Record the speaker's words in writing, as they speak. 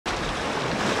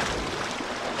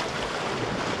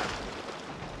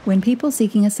When people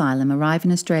seeking asylum arrive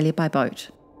in Australia by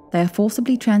boat, they are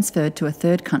forcibly transferred to a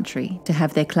third country to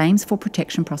have their claims for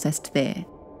protection processed there,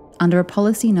 under a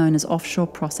policy known as offshore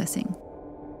processing.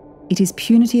 It is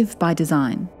punitive by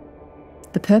design.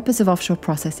 The purpose of offshore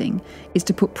processing is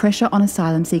to put pressure on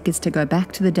asylum seekers to go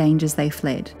back to the dangers they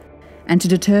fled, and to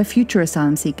deter future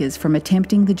asylum seekers from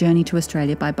attempting the journey to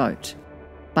Australia by boat,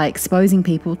 by exposing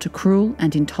people to cruel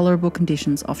and intolerable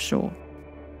conditions offshore.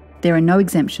 There are no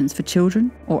exemptions for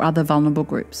children or other vulnerable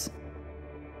groups.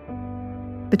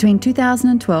 Between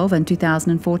 2012 and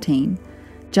 2014,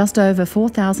 just over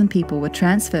 4,000 people were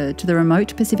transferred to the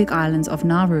remote Pacific islands of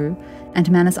Nauru and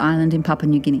Manus Island in Papua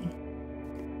New Guinea.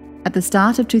 At the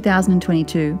start of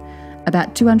 2022,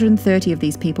 about 230 of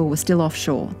these people were still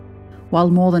offshore, while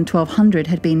more than 1,200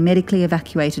 had been medically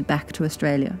evacuated back to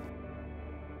Australia.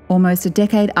 Almost a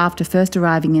decade after first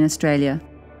arriving in Australia,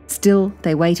 still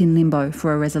they wait in limbo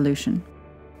for a resolution.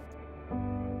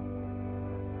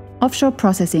 Offshore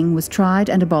processing was tried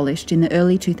and abolished in the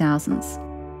early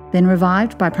 2000s, then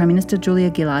revived by Prime Minister Julia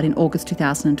Gillard in August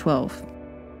 2012.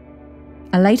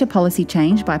 A later policy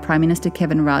change by Prime Minister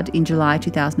Kevin Rudd in July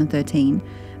 2013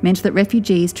 meant that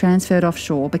refugees transferred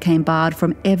offshore became barred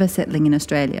from ever settling in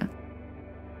Australia.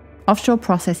 Offshore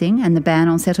processing and the ban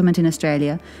on settlement in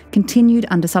Australia continued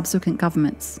under subsequent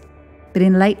governments. But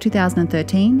in late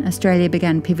 2013, Australia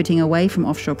began pivoting away from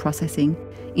offshore processing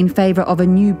in favour of a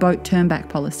new boat turnback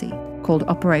policy called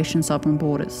Operation Sovereign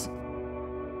Borders.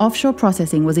 Offshore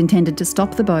processing was intended to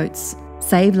stop the boats,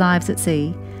 save lives at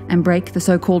sea, and break the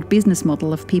so-called business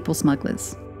model of people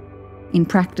smugglers. In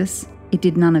practice, it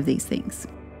did none of these things.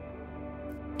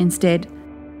 Instead,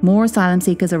 more asylum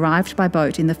seekers arrived by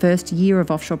boat in the first year of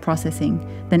offshore processing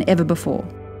than ever before.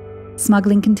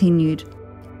 Smuggling continued,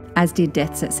 as did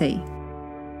deaths at sea.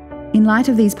 In light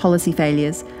of these policy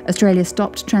failures, Australia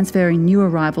stopped transferring new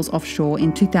arrivals offshore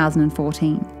in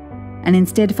 2014 and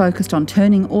instead focused on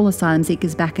turning all asylum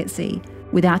seekers back at sea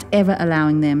without ever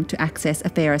allowing them to access a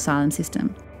fair asylum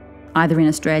system, either in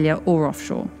Australia or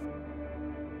offshore.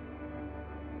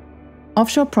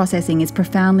 Offshore processing is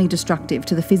profoundly destructive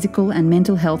to the physical and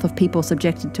mental health of people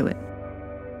subjected to it.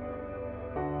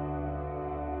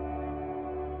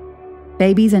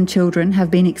 Babies and children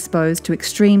have been exposed to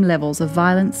extreme levels of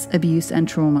violence, abuse, and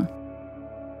trauma.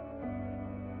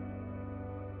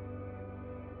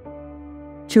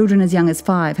 Children as young as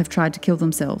 5 have tried to kill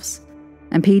themselves,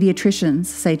 and paediatricians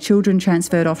say children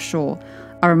transferred offshore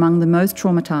are among the most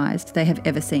traumatised they have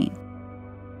ever seen.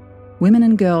 Women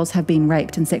and girls have been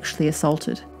raped and sexually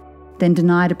assaulted, then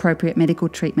denied appropriate medical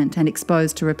treatment and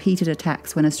exposed to repeated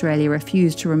attacks when Australia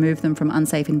refused to remove them from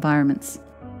unsafe environments.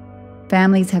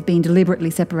 Families have been deliberately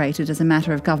separated as a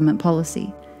matter of government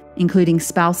policy, including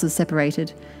spouses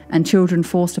separated and children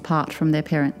forced apart from their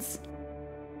parents.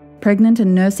 Pregnant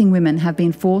and nursing women have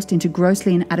been forced into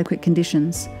grossly inadequate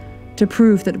conditions to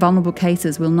prove that vulnerable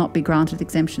cases will not be granted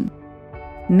exemption.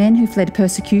 Men who fled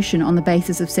persecution on the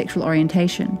basis of sexual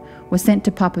orientation were sent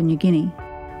to Papua New Guinea,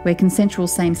 where consensual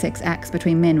same-sex acts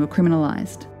between men were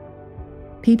criminalised.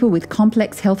 People with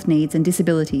complex health needs and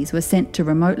disabilities were sent to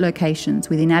remote locations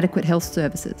with inadequate health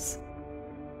services.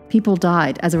 People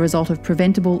died as a result of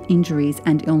preventable injuries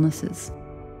and illnesses.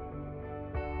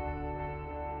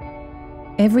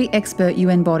 Every expert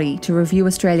UN body to review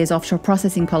Australia's offshore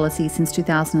processing policy since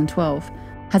 2012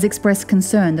 has expressed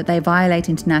concern that they violate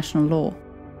international law.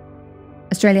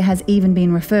 Australia has even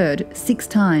been referred 6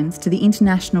 times to the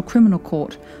International Criminal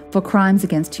Court for crimes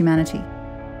against humanity.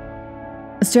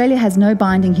 Australia has no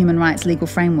binding human rights legal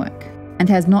framework and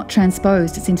has not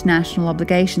transposed its international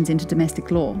obligations into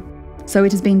domestic law, so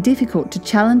it has been difficult to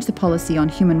challenge the policy on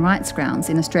human rights grounds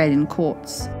in Australian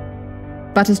courts.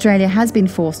 But Australia has been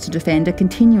forced to defend a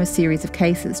continuous series of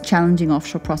cases challenging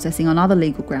offshore processing on other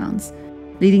legal grounds,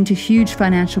 leading to huge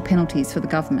financial penalties for the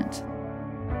government.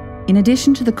 In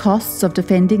addition to the costs of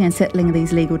defending and settling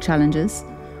these legal challenges,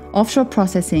 offshore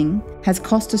processing has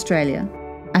cost Australia,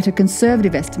 at a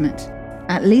conservative estimate,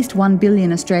 at least $1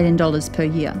 billion Australian dollars per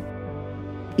year.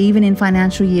 Even in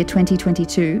financial year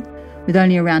 2022, with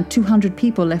only around 200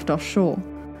 people left offshore,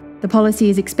 the policy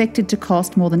is expected to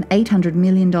cost more than $800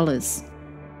 million.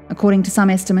 According to some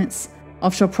estimates,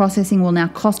 offshore processing will now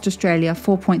cost Australia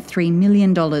 $4.3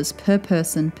 million per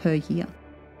person per year.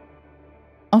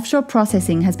 Offshore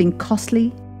processing has been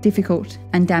costly, difficult,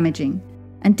 and damaging,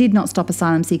 and did not stop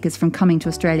asylum seekers from coming to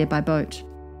Australia by boat.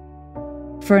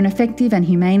 For an effective and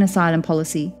humane asylum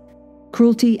policy,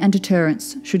 cruelty and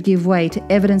deterrence should give way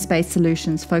to evidence-based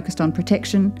solutions focused on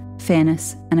protection,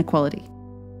 fairness, and equality.